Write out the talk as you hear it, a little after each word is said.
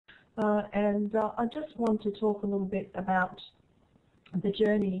I just want to talk a little bit about the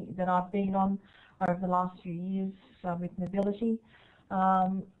journey that I've been on over the last few years with mobility.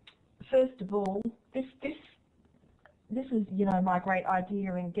 First of all, this is, you know, my great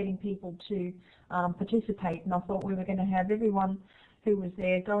idea in getting people to participate, and I thought we were going to have everyone who was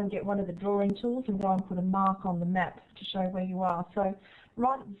there go and get one of the drawing tools and go and put a mark on the map to show where you are. So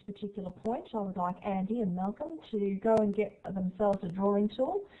right at this particular point, I would like Andy and Malcolm to go and get themselves a drawing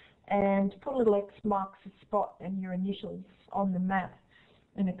tool and put a little X marks a spot and your initials on the map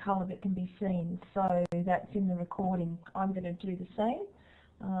in a colour that can be seen. So that's in the recording. I'm going to do the same.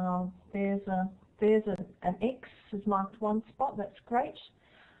 There's an X has marked one spot. That's great.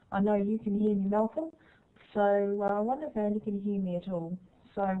 I know you can hear me, Malcolm. So I wonder if Andy can hear me at all.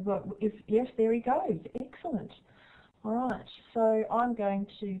 So yes, there he goes. Excellent. All right. So I'm going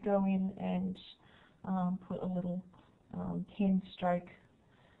to go in and put a little pen stroke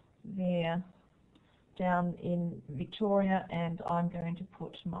there down in Victoria, and I'm going to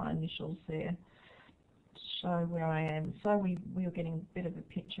put my initials there to show where I am. So we're getting a bit of a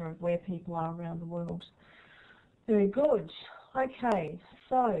picture of where people are around the world. Very good. Okay,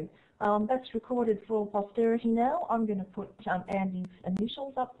 so that's recorded for posterity now. I'm going to put Andy's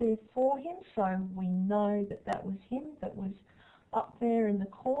initials up there for him, so we know that that was him that was up there in the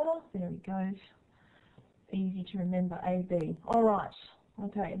corner. There he goes. Easy to remember, AB. All right.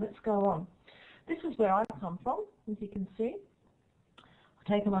 Okay, let's go on. This is where I come from, as you can see.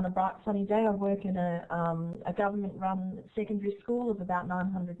 I take them on a bright sunny day. I work in a government-run secondary school of about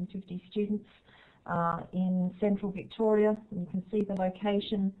 950 students in central Victoria. And you can see the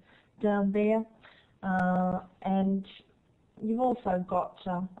location down there. And you've also got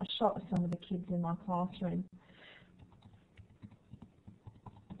a shot of some of the kids in my classroom.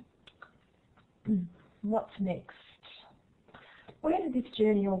 What's next? Where did this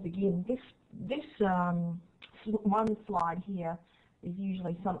journey all begin? This one slide here is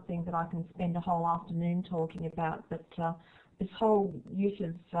usually something that I can spend a whole afternoon talking about, but this whole use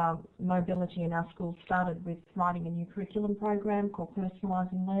of mobility in our schools started with writing a new curriculum program called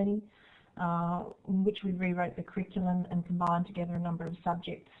Personalising Learning, in which we rewrote the curriculum and combined together a number of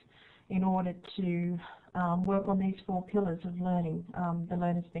subjects in order to work on these four pillars of learning, the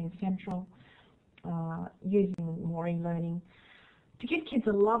learners being central, using more e-learning, to give kids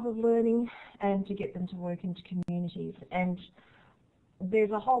a love of learning and to get them to work into communities. And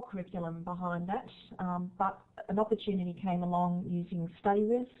there's a whole curriculum behind that, but an opportunity came along using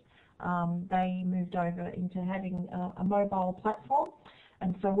StudyWiz. They moved over into having a mobile platform,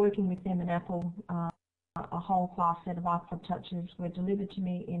 and so working with them and Apple, a whole class set of iPod Touches were delivered to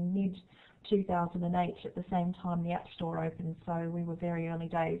me in mid-2008 at the same time the App Store opened, so we were very early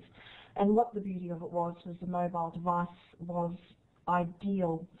days. And what the beauty of it was the mobile device was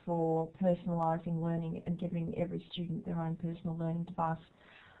ideal for personalising learning and giving every student their own personal learning device.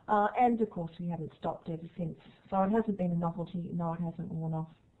 And of course we haven't stopped ever since. So it hasn't been a novelty, no, it hasn't worn off.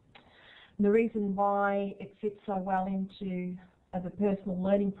 And the reason why it fits so well into as a personal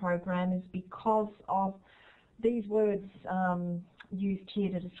learning program is because of these words used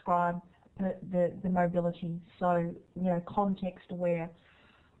here to describe the mobility. So, you know, context aware.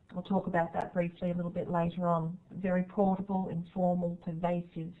 I'll talk about that briefly a little bit later on. Very portable, informal,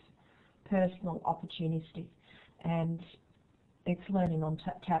 pervasive, personal, opportunistic, and it's learning on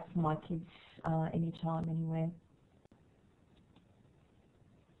tap for my kids anytime, anywhere.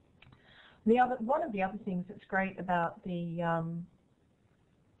 One of the other things that's great about the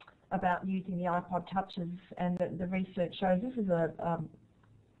about using the iPod Touches, and the research shows, this is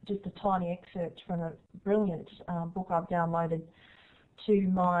just a tiny excerpt from a brilliant book I've downloaded to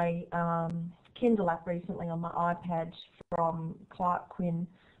my Kindle app recently on my iPad from Clark Quinn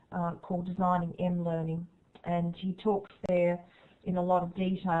called Designing mLearning, and he talks there in a lot of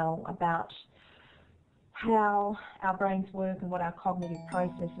detail about how our brains work and what our cognitive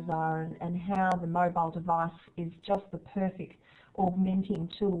processes are, and how the mobile device is just the perfect augmenting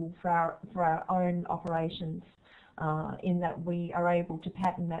tool for our own operations, in that we are able to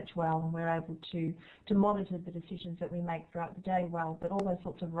pattern match well, and we're able to monitor the decisions that we make throughout the day well, but all those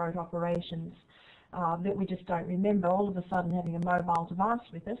sorts of rote operations that we just don't remember, all of a sudden having a mobile device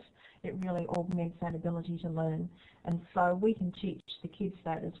with us, it really augments that ability to learn. And so we can teach the kids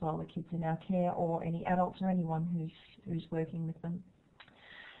that as well, the kids in our care or any adults or anyone who's working with them.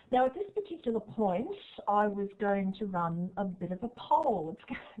 Now at this particular point, I was going to run a bit of a poll.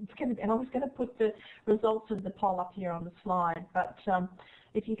 And I was going to put the results of the poll up here on the slide, but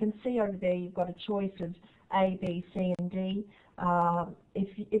if you can see over there, you've got a choice of A, B, C and D.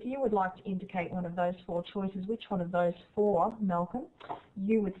 If you would like to indicate one of those 4 choices, which one of those 4, Malcolm,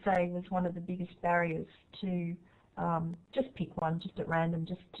 you would say was one of the biggest barriers to just pick one, just at random,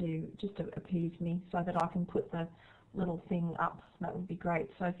 just to appease me, so that I can put the little thing up. That would be great.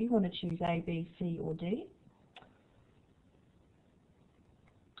 So if you want to choose A, B, C, or D,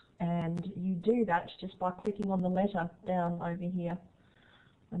 and you do that just by clicking on the letter down over here,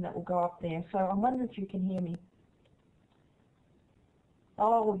 and that will go up there. So I'm wondering if you can hear me.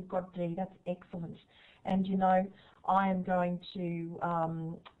 Oh, you've got D. That's excellent. And you know, I am going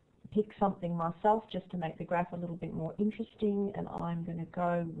to pick something myself just to make the graph a little bit more interesting, and I'm going to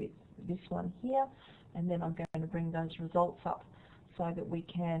go with this one here, and then I'm going to bring those results up so that we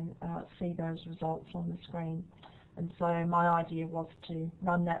can see those results on the screen. And so my idea was to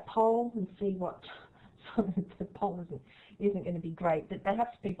run that poll and see what the poll isn't going to be great, but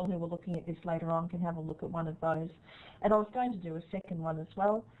perhaps people who are looking at this later on can have a look at one of those. And I was going to do a second one as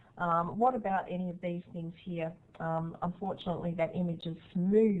well. What about any of these things here? Unfortunately, that image is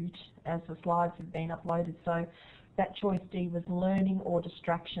moved as the slides have been uploaded, so that choice D was learning or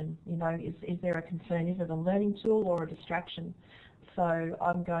distraction. You know, is there a concern? Is it a learning tool or a distraction? So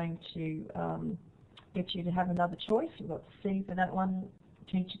I'm going to get you to have another choice. We've got C for that one,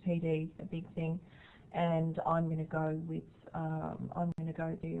 teacher PD, a big thing, and I'm going to go with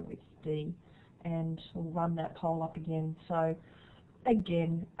there with D, and we'll run that poll up again. So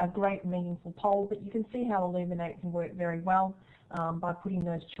again, a great meaningful poll, but you can see how Illuminate can work very well by putting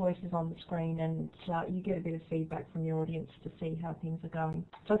those choices on the screen, and you get a bit of feedback from your audience to see how things are going.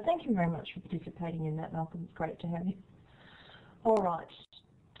 So thank you very much for participating in that, Malcolm. It's great to have you. All right,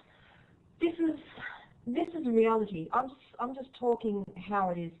 this is reality. I'm just talking how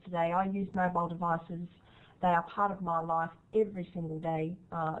it is today. I use mobile devices. They are part of my life every single day.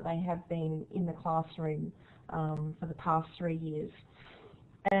 They have been in the classroom for the past 3 years.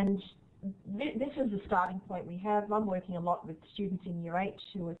 And this is the starting point we have. I'm working a lot with students in Year 8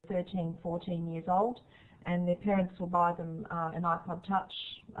 who are 13, 14 years old, and their parents will buy them an iPod Touch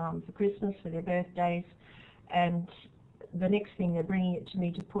for Christmas, for their birthdays, and the next thing they're bringing it to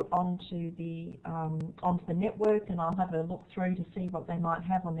me to put onto the network, and I'll have a look through to see what they might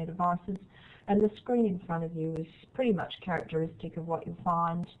have on their devices. And the screen in front of you is pretty much characteristic of what you'll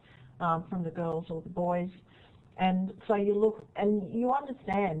find from the girls or the boys. And so you look and you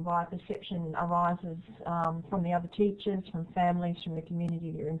understand why perception arises from the other teachers, from families, from the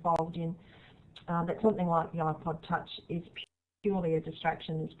community you're involved in, that something like the iPod Touch is purely a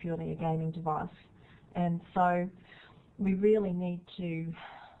distraction, is purely a gaming device. And so we really need to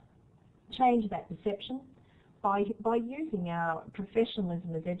change that perception by using our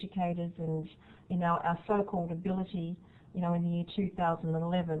professionalism as educators and, you know, our so-called ability, you know, in the year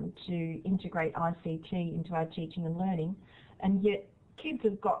 2011 to integrate ICT into our teaching and learning, and yet kids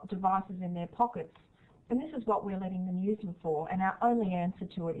have got devices in their pockets, and this is what we're letting them use them for, and our only answer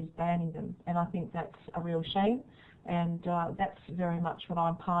to it is banning them. And I think that's a real shame, and that's very much what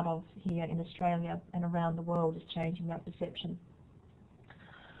I'm part of here in Australia and around the world, is changing that perception.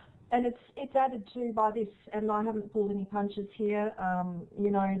 And it's added to by this, and I haven't pulled any punches here.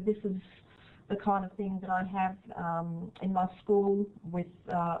 You know, this is the kind of thing that I have in my school, with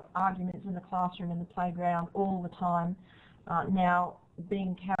arguments in the classroom and the playground all the time, now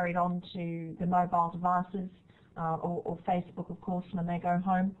being carried on to the mobile devices or Facebook, of course, when they go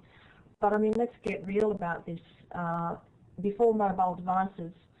home. But I mean, let's get real about this. Before mobile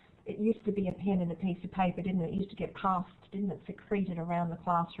devices, it used to be a pen and a piece of paper, didn't it? It used to get passed, didn't it, secreted around the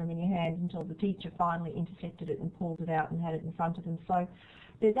classroom in your hand until the teacher finally intercepted it and pulled it out and had it in front of them. So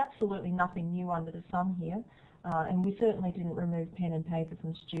there's absolutely nothing new under the sun here, and we certainly didn't remove pen and paper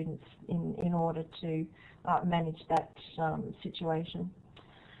from students in order to manage that situation.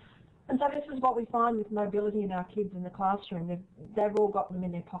 And so this is what we find with mobility in our kids in the classroom. They've all got them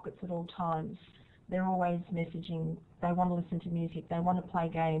in their pockets at all times. They're always messaging. They want to listen to music. They want to play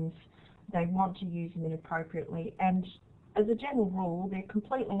games. They want to use them inappropriately. And as a general rule, they're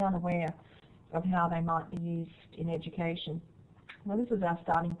completely unaware of how they might be used in education. Well, this is our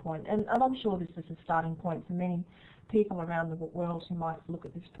starting point, and I'm sure this is a starting point for many people around the world who might look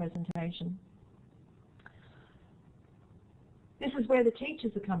at this presentation. This is where the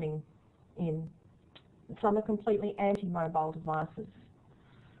teachers are coming in. Some are completely anti-mobile devices.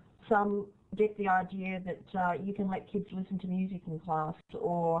 Some get the idea that you can let kids listen to music in class,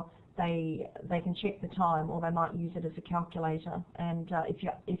 or they can check the time, or they might use it as a calculator. And if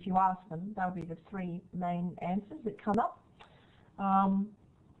you ask them, they'll be the 3 main answers that come up.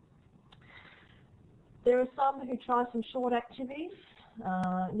 There are some who try some short activities,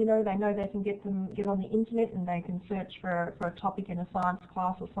 You know, they know they can get on the internet and they can search for a topic in a science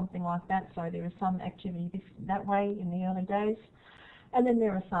class or something like that. So there is some activity that way in the early days. And then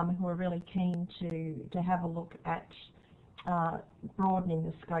there are some who are really keen to have a look at broadening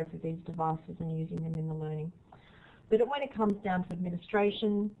the scope of these devices and using them in the learning. But when it comes down to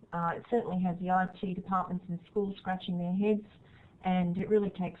administration, it certainly has the IT departments in schools scratching their heads, and it really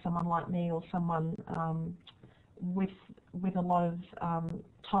takes someone like me or someone with a lot of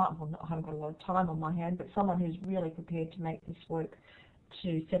time. Well, I haven't got a lot of time on my hand, but someone who's really prepared to make this work,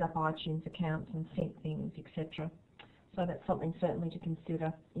 to set up iTunes accounts and sync things, etc. So that's something certainly to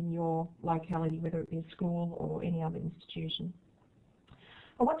consider in your locality, whether it be a school or any other institution.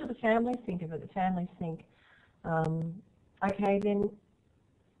 And what do the families think of it? The families think, okay, then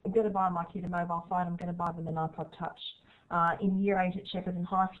I'm going to buy my kid a mobile phone, I'm going to buy them an iPod Touch. In Year 8 at Shepparton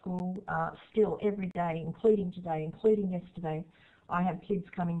High School, still every day, including today, including yesterday, I have kids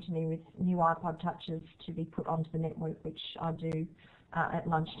coming to me with new iPod Touches to be put onto the network, which I do at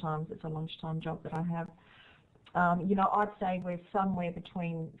lunchtimes. It's a lunchtime job that I have. You know, I'd say we're somewhere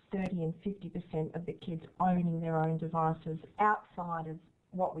between 30 and 50% of the kids owning their own devices outside of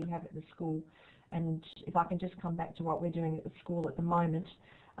what we have at the school. And if I can just come back to what we're doing at the school at the moment,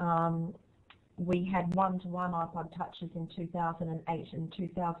 we had one-to-one iPod Touches in 2008 and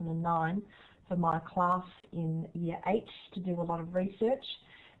 2009 for my class in Year 8 to do a lot of research.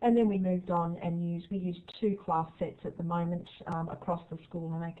 And then we moved on and we use 2 class sets at the moment across the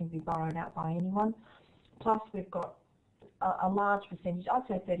school, and they can be borrowed out by anyone. Plus, we've got a large percentage, I'd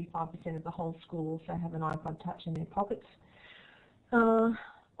say 35% of the whole school also have an iPod Touch in their pockets.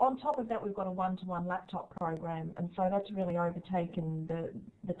 On top of that, we've got a one-to-one laptop program, and so that's really overtaken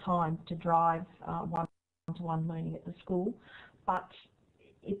the time to drive one-to-one learning at the school. But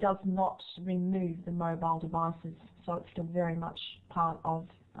it does not remove the mobile devices, so it's still very much part of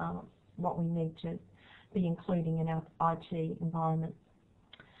what we need to be including in our IT environment.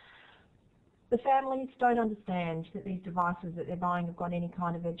 The families don't understand that these devices that they're buying have got any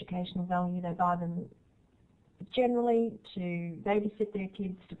kind of educational value. They buy them generally to babysit their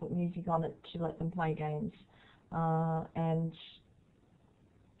kids, to put music on it, to let them play games. And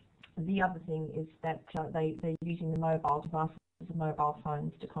the other thing is that they're using the mobile devices, the mobile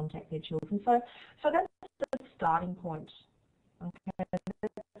phones, to contact their children. So that's the starting point. Okay,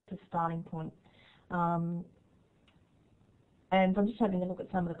 that's the starting point. And I'm just having a look at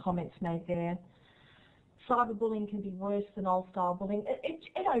some of the comments made there. Cyberbullying can be worse than old-style bullying.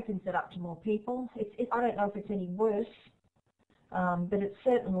 It opens it up to more people. I don't know if it's any worse, but it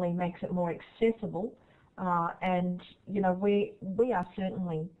certainly makes it more accessible. And you know, we are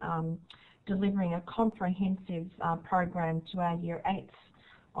certainly delivering a comprehensive program to our Year 8s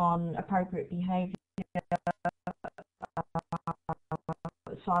on appropriate behaviour,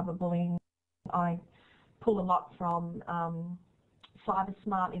 cyberbullying. I pull a lot from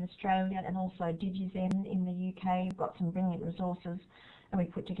CyberSmart in Australia and also DigiZen in the UK. We've got some brilliant resources, and we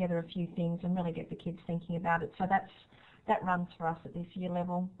put together a few things and really get the kids thinking about it. So that runs for us at this year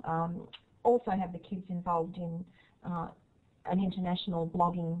level. Also have the kids involved in an international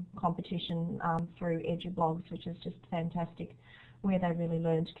blogging competition through EduBlogs, which is just fantastic, where they really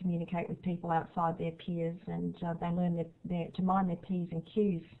learn to communicate with people outside their peers, and they learn to mind their P's and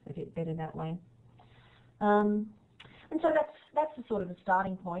Q's a bit better that way. And so that's the sort of a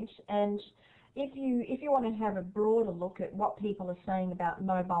starting point. And if you want to have a broader look at what people are saying about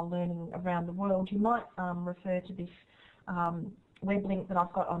mobile learning around the world, you might refer to this web link that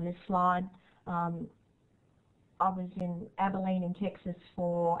I've got on this slide. I was in Abilene in Texas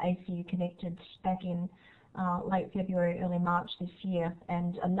for ACU Connected back in late February, early March this year,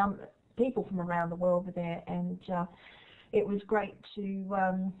 and a number of people from around the world were there, and it was great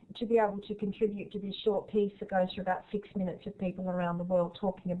to be able to contribute to this short piece that goes for about 6 minutes of people around the world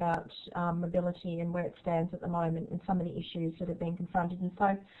talking about mobility and where it stands at the moment and some of the issues that have been confronted. And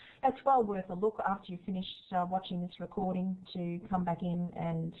so it's well worth a look after you've finished watching this recording to come back in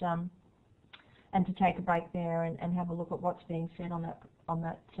and to take a break there and have a look at what's being said on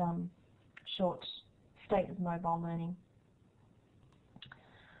that short state of mobile learning.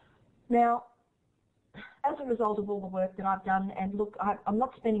 Now, as a result of all the work that I've done, and look, I'm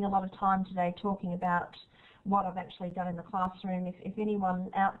not spending a lot of time today talking about what I've actually done in the classroom. If anyone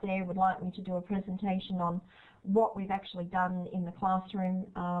out there would like me to do a presentation on what we've actually done in the classroom,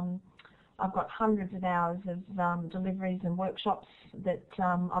 I've got hundreds of hours of deliveries and workshops that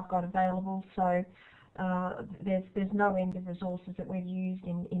I've got available. So there's no end of resources that we've used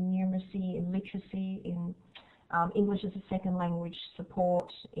in numeracy, in literacy, in English as a second language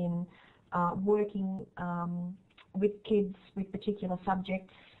support, in working with kids with particular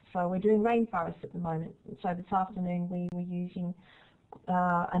subjects. So we're doing rainforests at the moment. So this afternoon we were using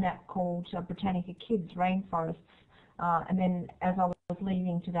an app called Britannica Kids Rainforests. And then as I was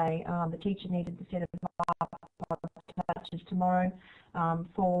leaving today, the teacher needed to set up touches tomorrow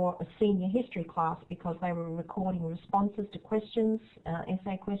for a senior history class because they were recording responses to questions,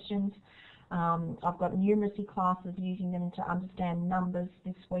 essay questions. I've got numeracy classes using them to understand numbers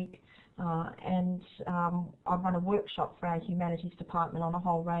this week, and I've run a workshop for our humanities department on a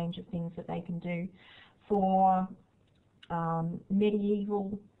whole range of things that they can do for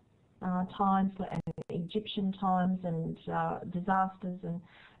medieval times and Egyptian times and disasters,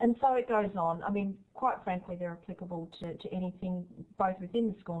 and so it goes on. I mean, quite frankly, they're applicable to anything, both within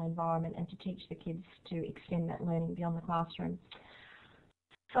the school environment and to teach the kids to extend that learning beyond the classroom.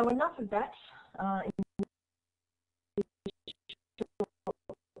 So enough of that.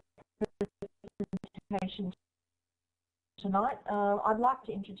 Presentation tonight. I'd like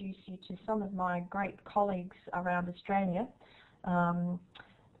to introduce you to some of my great colleagues around Australia.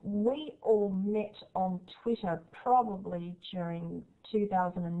 We all met on Twitter probably during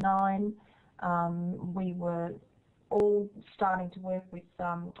 2009. We were all starting to work with,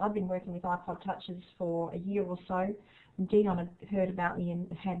 I've been working with iPod Touches for a year or so. Dion had heard about me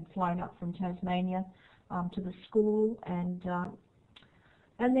and had flown up from Tasmania to the school, and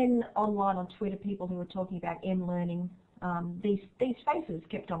then online on Twitter, people who were talking about mLearning. These faces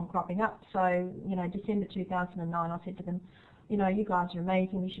kept on cropping up. So, you know, December 2009, I said to them, you know, you guys are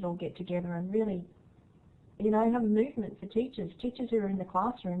amazing. We should all get together and really, you know, have a movement for teachers who are in the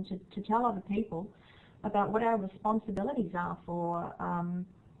classroom to tell other people about what our responsibilities are for,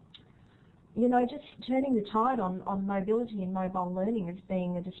 you know, just turning the tide on mobility and mobile learning as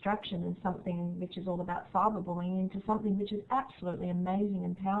being a distraction and something which is all about cyberbullying into something which is absolutely amazing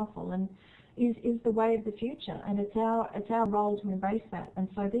and powerful and is the way of the future. And it's our role to embrace that. And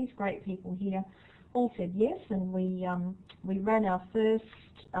so these great people here all said yes, and we ran our first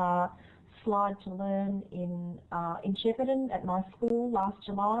slide to learn in Shepparton at my school last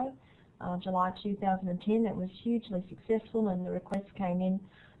July, July 2010. It was hugely successful, and the requests came in,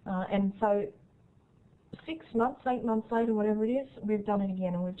 and so 6 months, 8 months later, whatever it is, we've done it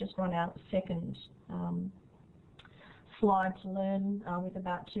again, and we've just run our second slide to learn with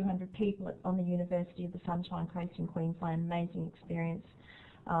about 200 people on the University of the Sunshine Coast in Queensland. Amazing experience.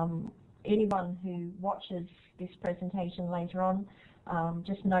 Anyone who watches this presentation later on,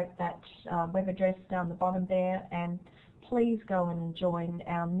 just note that web address down the bottom there, and please go and join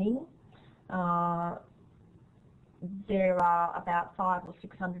our Ning. There are about 500 or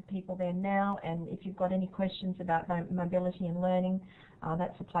 600 people there now, and if you've got any questions about mobility and learning,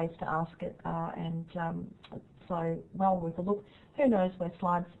 that's a place to ask it. So well worth a look. Who knows where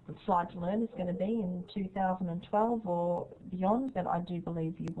Slide to Learn is going to be in 2012 or beyond, but I do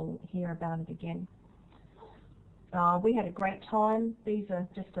believe you will hear about it again. We had a great time. These are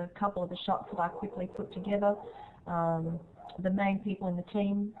just a couple of the shots that I quickly put together. The main people in the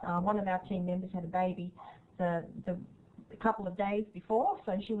team, one of our team members had a baby a couple of days before,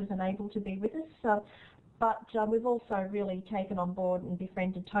 so she was unable to be with us. But we've also really taken on board and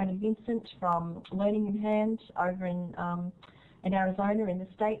befriended Tony Vincent from Learning in Hand over in Arizona in the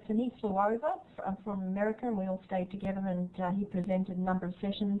States, and he flew over from America, and we all stayed together, and he presented a number of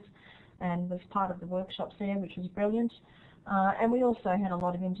sessions and was part of the workshops there, which was brilliant. And we also had a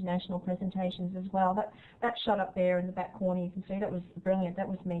lot of international presentations as well. That shot up there in the back corner, you can see, that was brilliant. That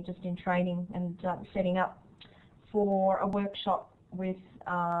was me just in training and setting up for a workshop with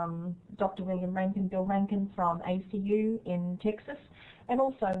Dr. William Rankin, Bill Rankin from ACU in Texas, and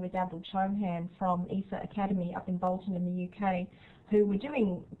also with Abdul Chomhan from ESA Academy up in Bolton in the UK, who were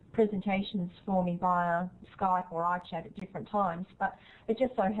doing presentations for me via Skype or iChat at different times. But it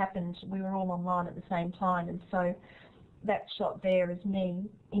just so happened we were all online at the same time, and so that shot there is me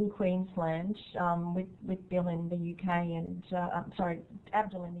in Queensland with Bill in the UK and,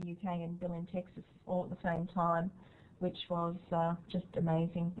 Abdul in the UK and Bill in Texas all at the same time, which was just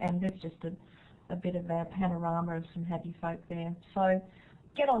amazing. And there's just a bit of a panorama of some happy folk there. So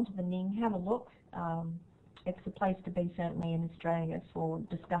get onto the Ning, have a look. It's the place to be, certainly in Australia, for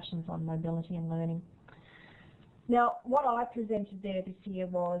discussions on mobility and learning. Now, what I presented there this year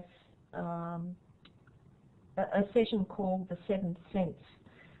was a session called The Seventh Sense,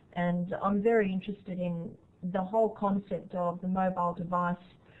 and I'm very interested in the whole concept of the mobile device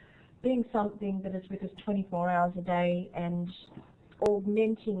being something that is with us 24 hours a day and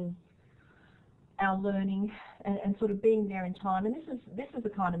augmenting our learning and sort of being there in time. And this is the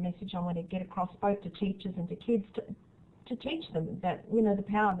kind of message I want to get across both to teachers and to kids, to teach them that, you know, the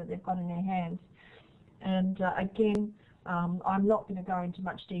power that they've got in their hands. And again, I'm not going to go into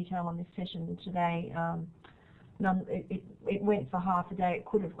much detail on this session today. It went for half a day. It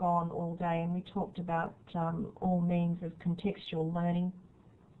could have gone all day, and we talked about all means of contextual learning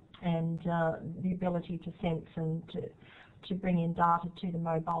and the ability to sense and to bring in data to the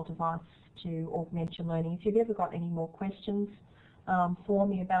mobile device to augment your learning. If you've ever got any more questions for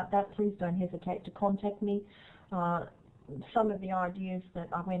me about that, please don't hesitate to contact me. Some of the ideas that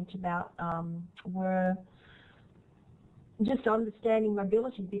I went about were just understanding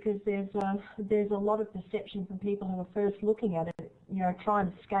mobility, because there's a lot of perception from people who are first looking at it,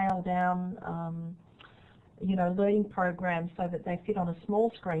 trying to scale down learning programs so that they fit on a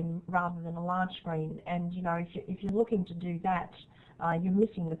small screen rather than a large screen. And if you're looking to do that, you're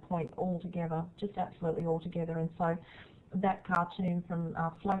missing the point altogether, just absolutely altogether. And so that cartoon from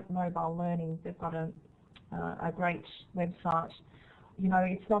Float Mobile Learning, they've got a great website.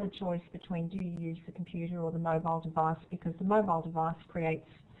 It's not a choice between do you use the computer or the mobile device, because the mobile device creates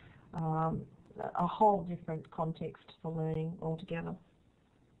a whole different context for learning altogether.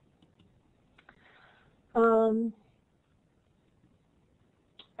 And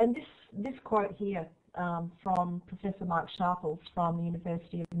this quote here from Professor Mark Sharples from the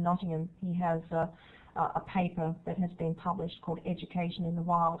University of Nottingham. He has a paper that has been published called Education in the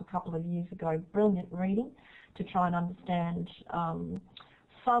Wild a couple of years ago. Brilliant reading to try and understand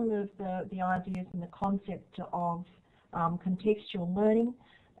some of the ideas and the concept of contextual learning,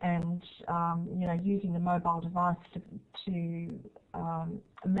 and using the mobile device to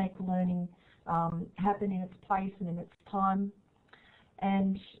make learning happen in its place and in its time,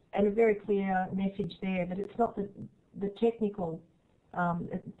 and a very clear message there that it's not the technical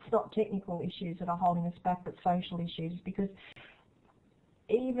it's not technical issues that are holding us back, but social issues, because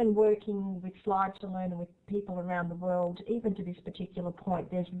even working with Slide to Learn and with people around the world, even to this particular point,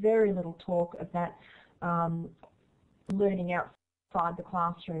 there's very little talk of that learning outside the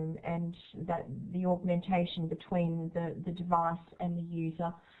classroom, and that the augmentation between the device and the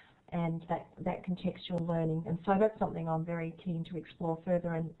user, and that contextual learning. And so that's something I'm very keen to explore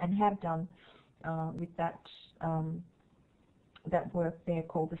further, and have done with that work there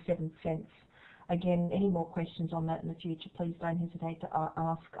called The Seventh Sense. Again, any more questions on that in the future, please don't hesitate to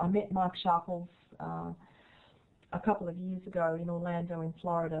ask. I met Mark Sharples a couple of years ago in Orlando in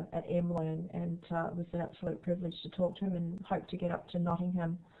Florida at mLearn, and it was an absolute privilege to talk to him, and hope to get up to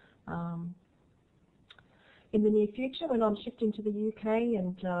Nottingham in the near future when I'm shifting to the UK,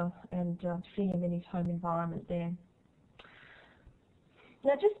 and see him in his home environment there.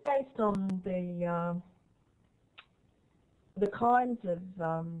 Now, just based on the kinds of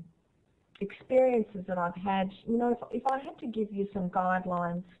experiences that I've had, if I had to give you some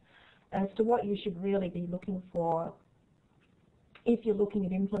guidelines as to what you should really be looking for if you're looking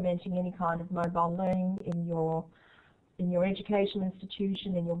at implementing any kind of mobile learning in your educational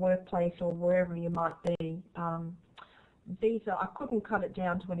institution, in your workplace, or wherever you might be, these are, I couldn't cut it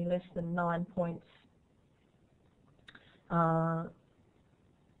down to any less than 9 points.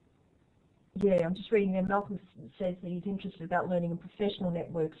 Yeah, I'm just reading there. Malcolm says that he's interested about learning in professional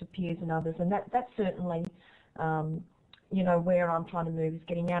networks of peers and others, and that's certainly, where I'm trying to move, is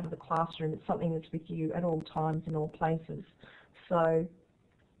getting out of the classroom. It's something that's with you at all times in all places. So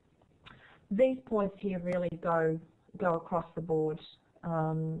these points here really go across the board.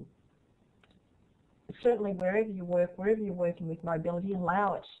 Certainly wherever you work, wherever you're working with mobility,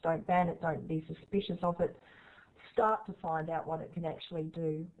 allow it. Don't ban it. Don't be suspicious of it. Start to find out what it can actually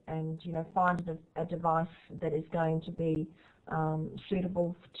do, and find a device that is going to be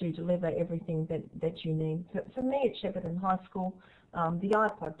suitable to deliver everything that you need. For me at Shepparton High School, the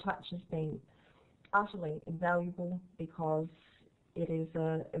iPod Touch has been utterly invaluable, because it is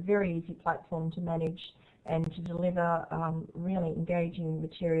a very easy platform to manage and to deliver really engaging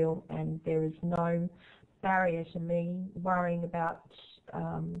material, and there is no barrier to me worrying about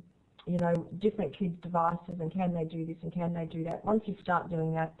different kids' devices, and can they do this and can they do that. Once you start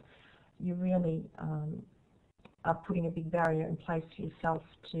doing that, you really are putting a big barrier in place for yourself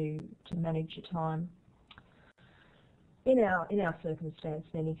to manage your time. In our circumstance,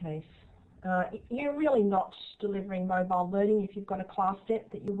 in any case, you're really not delivering mobile learning if you've got a class set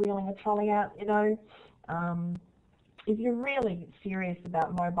that you're wheeling a trolley out. If you're really serious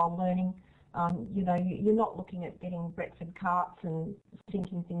about mobile learning, you're not looking at getting Brexit carts and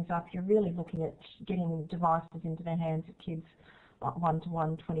syncing things up. You're really looking at getting devices into the hands of kids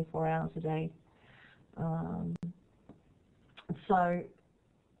one-to-one, 24 hours a day. So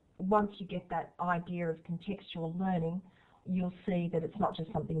once you get that idea of contextual learning, you'll see that it's not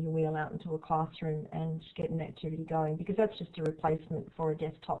just something you wheel out into a classroom and get an activity going, because that's just a replacement for a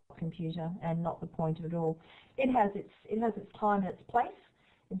desktop computer and not the point of it all. It has its time and its place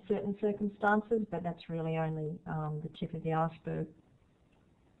in certain circumstances, but that's really only the tip of the iceberg.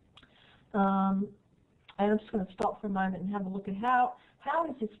 And I'm just going to stop for a moment and have a look at how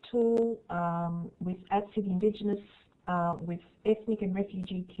is this tool with at-city Indigenous, with ethnic and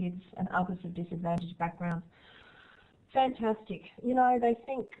refugee kids and others of disadvantaged backgrounds. Fantastic. You know, they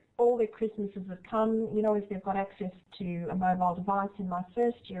think all their Christmases have come, you know, if they've got access to a mobile device. In my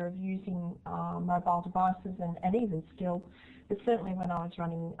first year of using mobile devices, and even still, but certainly when I was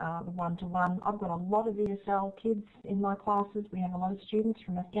running the one-to-one, I've got a lot of ESL kids in my classes. We have a lot of students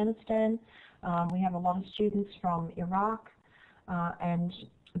from Afghanistan. We have a lot of students from Iraq, and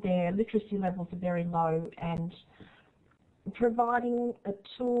their literacy levels are very low, and providing a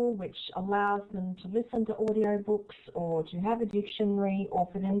tool which allows them to listen to audiobooks or to have a dictionary, or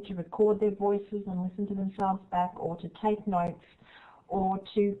for them to record their voices and listen to themselves back, or to take notes, or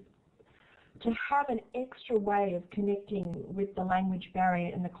to have an extra way of connecting with the language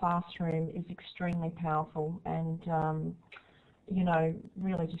barrier in the classroom is extremely powerful, and you know,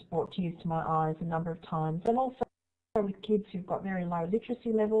 really just brought tears to my eyes a number of times. And also with kids who've got very low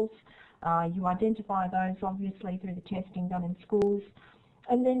literacy levels, you identify those obviously through the testing done in schools,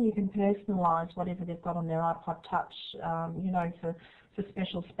 and then you can personalise whatever they've got on their iPod Touch, you know, for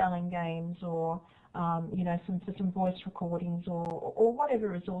special spelling games, or you know, for some voice recordings, or whatever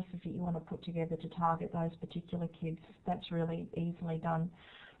resources that you want to put together to target those particular kids. That's really easily done.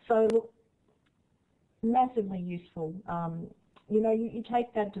 So look, massively useful. You know, you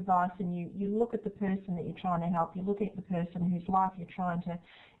take that device and you look at the person that you're trying to help. You look at the person whose life you're trying to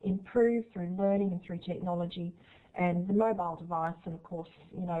improve through learning and through technology, and the mobile device. And of course,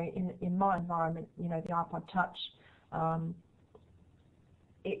 you know, in my environment, you know, the iPod Touch,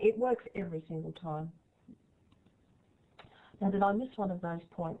 it works every single time. Now, did I miss one of those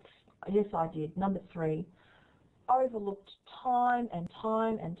points? Yes, I did. Number 3, overlooked time and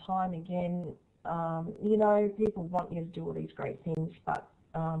time and time again. You know, people want you to do all these great things, but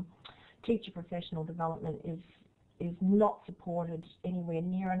teacher professional development is not supported anywhere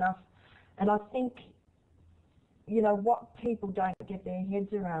near enough. And I think, you know, what people don't get their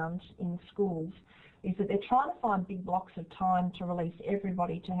heads around in schools is that they're trying to find big blocks of time to release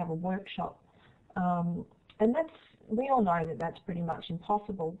everybody to have a workshop. And that's, we all know that that's pretty much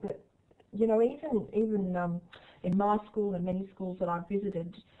impossible. But, you know, even in my school and many schools that I've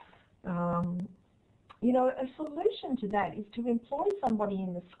visited, you know, a solution to that is to employ somebody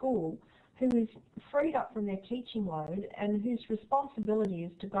in the school who is freed up from their teaching load and whose responsibility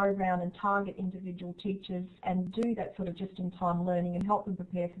is to go around and target individual teachers and do that sort of just-in-time learning and help them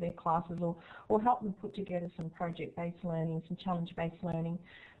prepare for their classes, or help them put together some project-based learning, some challenge-based learning,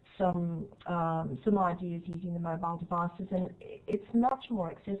 some ideas using the mobile devices. And it's much more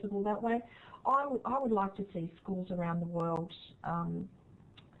accessible that way. I would like to see schools around the world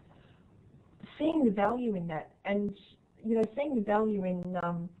seeing the value in that, and, you know, seeing the value in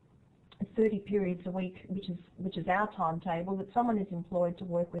 30 periods a week, which is our timetable, that someone is employed to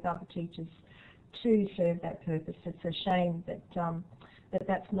work with other teachers to serve that purpose. It's a shame that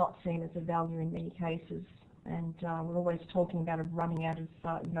that's not seen as a value in many cases, and we're always talking about running out of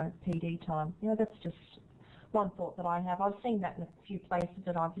you know, PD time. You know, that's just one thought that I have. I've seen that in a few places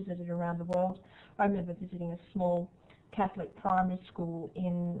that I've visited around the world. I remember visiting a small Catholic primary school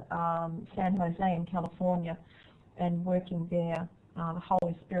in San Jose in California, and working there, the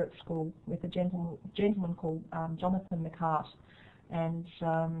Holy Spirit School, with a gentleman called Jonathan McCart. And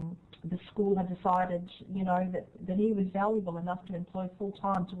the school had decided, you know, that he was valuable enough to employ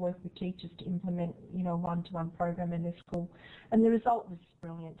full-time to work with teachers to implement, you know, one-to-one program in their school. And the result was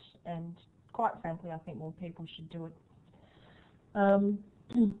brilliant, and quite frankly, I think more people should do it. Some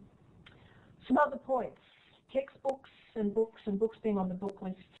other points: textbooks and books being on the book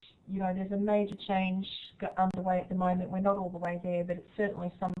list. You know, there's a major change underway at the moment. We're not all the way there, but it's certainly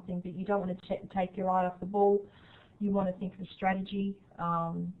something that you don't want to take your eye off the ball. You want to think of a strategy.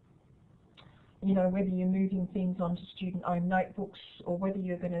 You know, whether you're moving things onto student-owned notebooks, or whether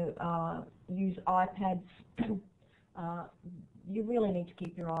you're going to use iPads, you really need to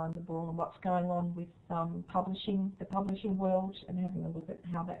keep your eye on the ball and what's going on with the publishing world, and having a look at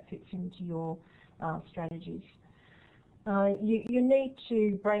how that fits into your strategies. You need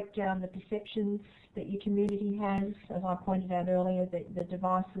to break down the perceptions that your community has. As I pointed out earlier, that the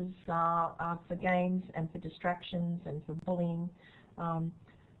devices are for games and for distractions and for bullying.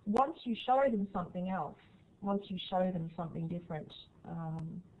 Once you show them something else, once you show them something different,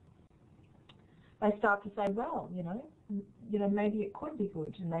 they start to say, well, you know, you know, maybe it could be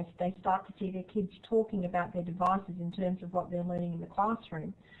good, and they start to see their kids talking about their devices in terms of what they're learning in the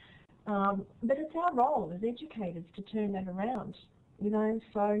classroom. But it's our role as educators to turn that around, you know.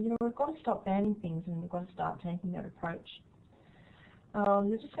 So, you know, we've got to stop banning things, and we've got to start taking that approach.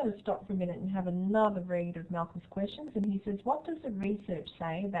 We're just going to stop for a minute and have another read of Malcolm's questions, and he says, what does the research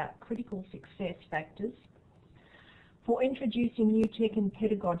say about critical success factors for introducing new tech and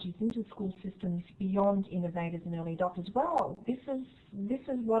pedagogies into school systems beyond innovators and early adopters? Well, this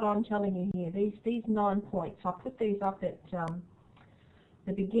is what I'm telling you here. These 9 points, I put these up at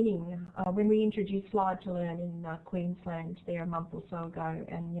the beginning when we introduced Slide to Learn in Queensland there a month or so ago,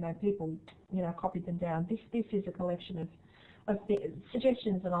 and, you know, people, you know, copied them down. This is a collection of the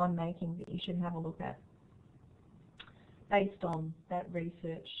suggestions that I'm making that you should have a look at based on that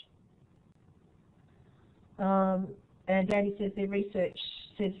research. And Danny says their research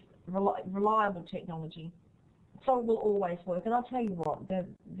says reliable technology, so it will always work. And I'll tell you what, the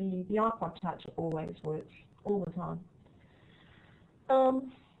iPod Touch always works, all the time.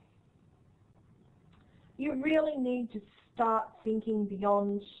 You really need to start thinking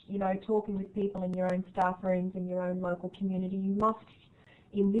beyond, you know, talking with people in your own staff rooms in your own local community. You must,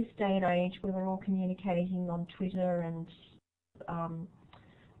 in this day and age where we're all communicating on Twitter and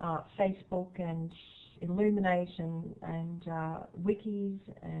Facebook and Illuminate and wikis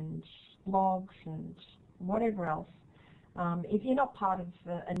and blogs and whatever else, if you're not part of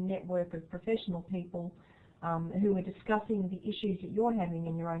a network of professional people who are discussing the issues that you're having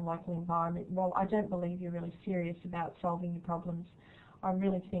in your own local environment, well, I don't believe you're really serious about solving your problems. I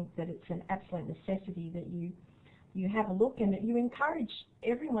really think that it's an absolute necessity that you have a look, and that you encourage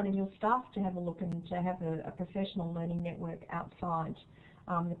everyone in your staff to have a look and to have a professional learning network outside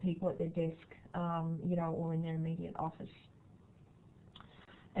the people at their desk, you know, or in their immediate office.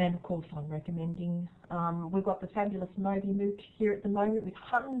 And of course, I'm recommending, we've got the fabulous MobiMOOC here at the moment with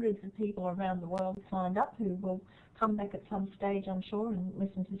hundreds of people around the world signed up who will come back at some stage, I'm sure, and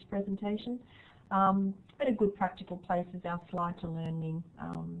listen to this presentation. But a good practical place is our Slide to Learning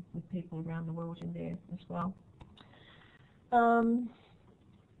with people around the world in there as well.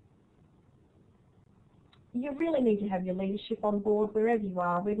 You really need to have your leadership on board wherever you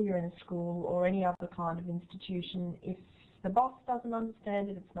are, whether you're in a school or any other kind of institution. If the boss doesn't understand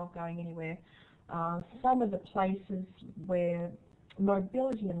it, it's not going anywhere. Some of the places where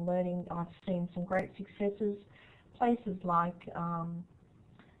mobility and learning, I've seen some great successes. Places like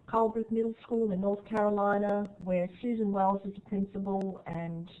Culbreth Middle School in North Carolina, where Susan Wells is the principal,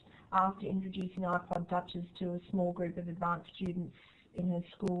 and after introducing iPod Touches to a small group of advanced students in her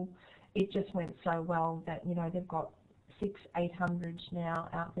school, it just went so well that, you know, they've got 600-800 now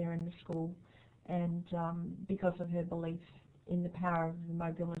out there in the school, and because of her belief in the power of the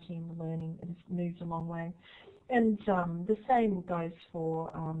mobility and the learning, it has moved a long way. And the same goes for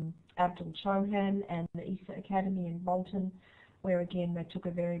Abdul Chohan and the ESA Academy in Bolton, where again they took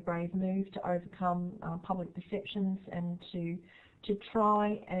a very brave move to overcome public perceptions and to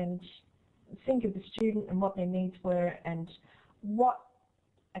try and think of the student and what their needs were and what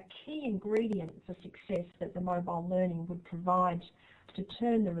a key ingredient for success that the mobile learning would provide to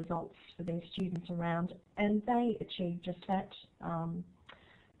turn the results for their students around, and they achieved just that.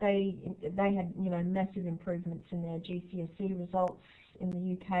 They had, you know, massive improvements in their GCSE results in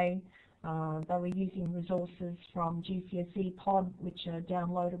the UK. They were using resources from GCSE Pod, which are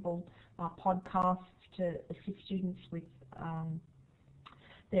downloadable podcasts to assist students with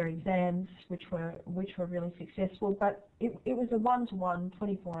their exams, which were really successful. But it was a one-to-one,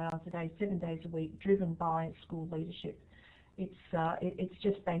 24 hours a day, 7 days a week, driven by school leadership. It's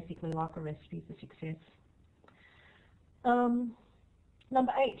just basically like a recipe for success.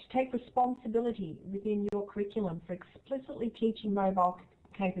 Number 8, take responsibility within your curriculum for explicitly teaching mobile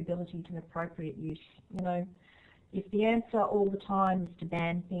capabilities and appropriate use. You know, if the answer all the time is to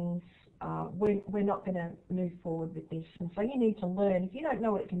ban things, we're not going to move forward with this. And so you need to learn. If you don't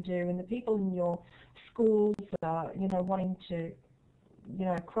know what it can do, and the people in your schools are, you know, wanting to, you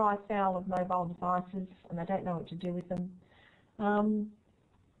know, cry foul of mobile devices and they don't know what to do with them,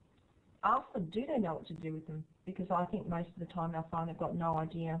 ask them, do they know what to do with them? Because I think most of the time they'll find they've got no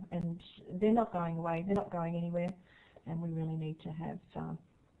idea, and they're not going away, they're not going anywhere, and we really need to have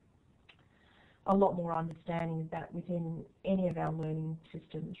a lot more understanding of that within any of our learning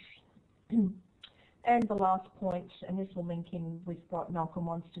systems. And the last point, and this will link in with what Malcolm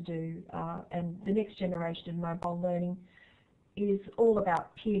wants to do, and the next generation of mobile learning is all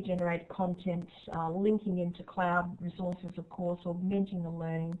about peer-generated content, linking into cloud resources, of course, augmenting the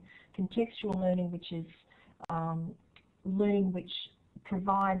learning, contextual learning, which is learning which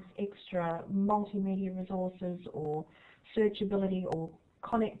provides extra multimedia resources or searchability or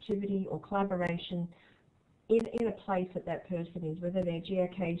connectivity or collaboration in a place that that person is, whether they're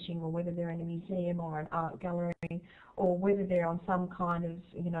geocaching or whether they're in a museum or an art gallery, or whether they're on some kind of,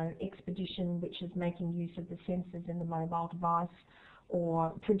 expedition which is making use of the sensors in the mobile device,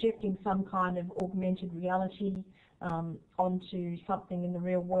 or projecting some kind of augmented reality onto something in the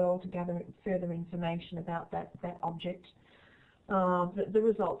real world to gather further information about that object. The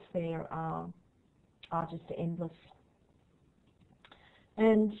results there are just endless.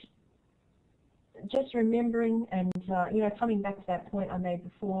 And just remembering and, coming back to that point I made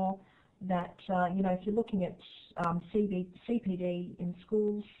before, that, if you're looking at CPD in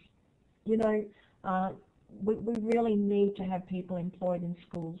schools, we really need to have people employed in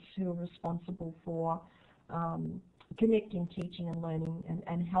schools who are responsible for connecting teaching and learning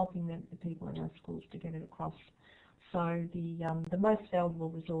and helping the people in our schools to get it across. So the most valuable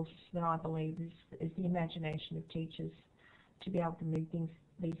resource that I believe is the imagination of teachers to be able to move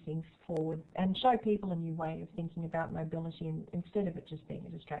these things forward and show people a new way of thinking about mobility instead of it just being a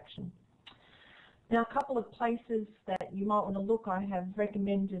distraction. Now, a couple of places that you might want to look. I have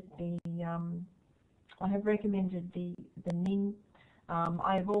recommended the NING.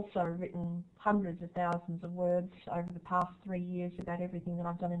 I have also written hundreds of thousands of words over the past 3 years about everything that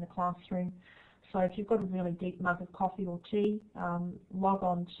I've done in the classroom. So if you've got a really deep mug of coffee or tea, log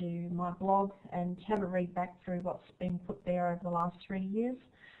on to my blog and have a read back through what's been put there over the last 3 years.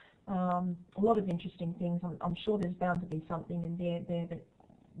 A lot of interesting things. I'm sure there's bound to be something in there that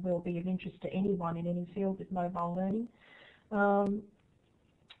will be of interest to anyone in any field with mobile learning.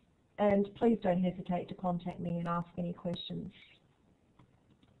 And please don't hesitate to contact me and ask any questions.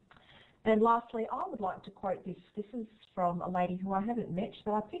 And lastly, I would like to quote this. This is from a lady who I haven't met,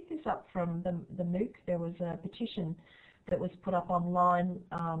 but I picked this up from the MOOC. There was a petition that was put up online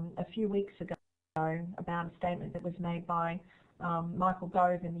a few weeks ago about a statement that was made by Michael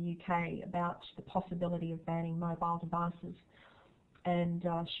Gove in the UK about the possibility of banning mobile devices. And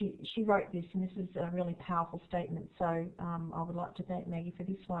she wrote this, and this is a really powerful statement, so I would like to thank Maggie for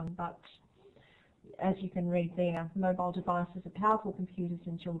this one. But as you can read there, mobile devices are powerful computers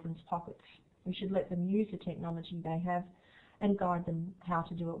in children's pockets. We should let them use the technology they have and guide them how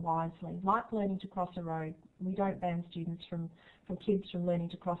to do it wisely. Like learning to cross a road, we don't ban students kids from learning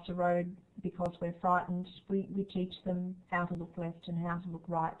to cross a road because we're frightened. We teach them how to look left and how to look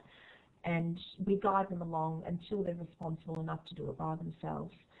right, and we guide them along until they're responsible enough to do it by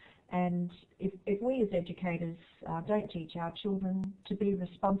themselves. And if we as educators don't teach our children to be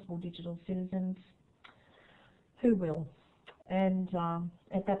responsible digital citizens, who will? And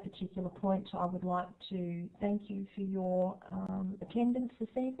at that particular point, I would like to thank you for your attendance this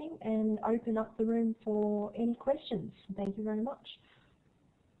evening and open up the room for any questions. Thank you very much.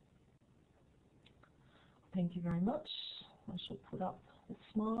 Thank you very much. I shall put up a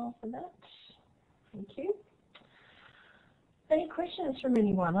smile for that. Thank you. Any questions from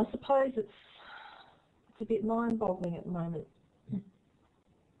anyone? I suppose it's a bit mind-boggling at the moment,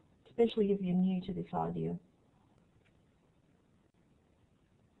 especially if you're new to this idea.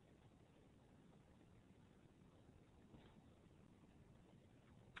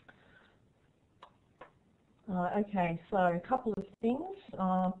 Okay, so a couple of things.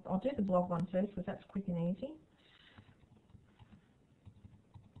 I'll do the blog one first because that's quick and easy.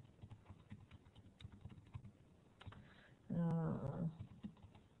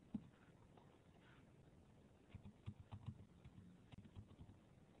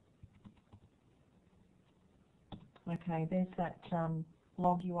 Okay, there's that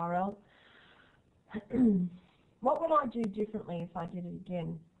blog URL. What would I do differently if I did it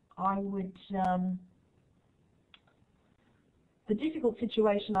again? I would... the difficult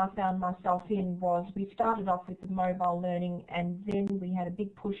situation I found myself in was we started off with the mobile learning, and then we had a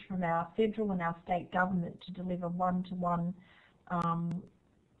big push from our federal and our state government to deliver one-to-one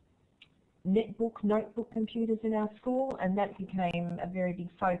notebook computers in our school, and that became a very big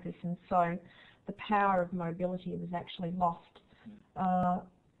focus, and so the power of mobility was actually lost. I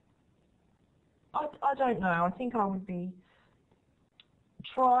don't know. I think I would be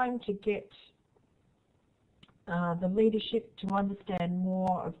trying to get the leadership to understand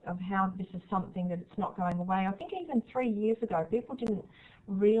more of how this is something that it's not going away. I think even 3 years ago, people didn't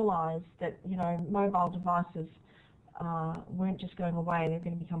realise that, you know, mobile devices weren't just going away. They're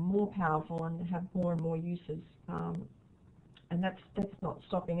going to become more powerful and have more and more uses. And that's not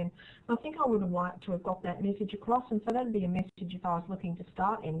stopping. And I think I would have liked to have got that message across. And so that would be a message if I was looking to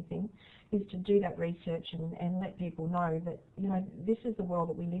start anything, is to do that research and let people know that, you know, this is the world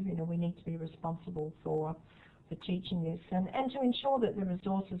that we live in, and we need to be responsible for teaching this, and to ensure that the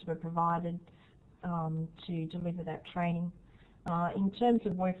resources were provided to deliver that training. In terms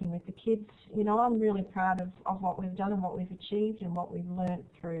of working with the kids, you know, I'm really proud of what we've done and what we've achieved and what we've learnt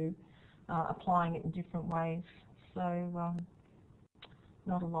through applying it in different ways. So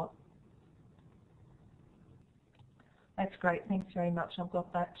not a lot. That's great. Thanks very much. I've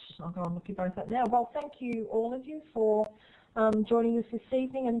got that. I'll go and look at both that now. Well, thank you, all of you, for joining us this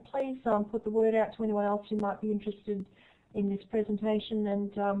evening, and please put the word out to anyone else who might be interested in this presentation,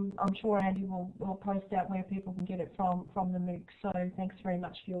 and I'm sure Andy will post out where people can get it from the MOOC. So thanks very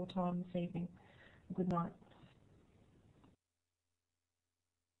much for your time this evening. Good night.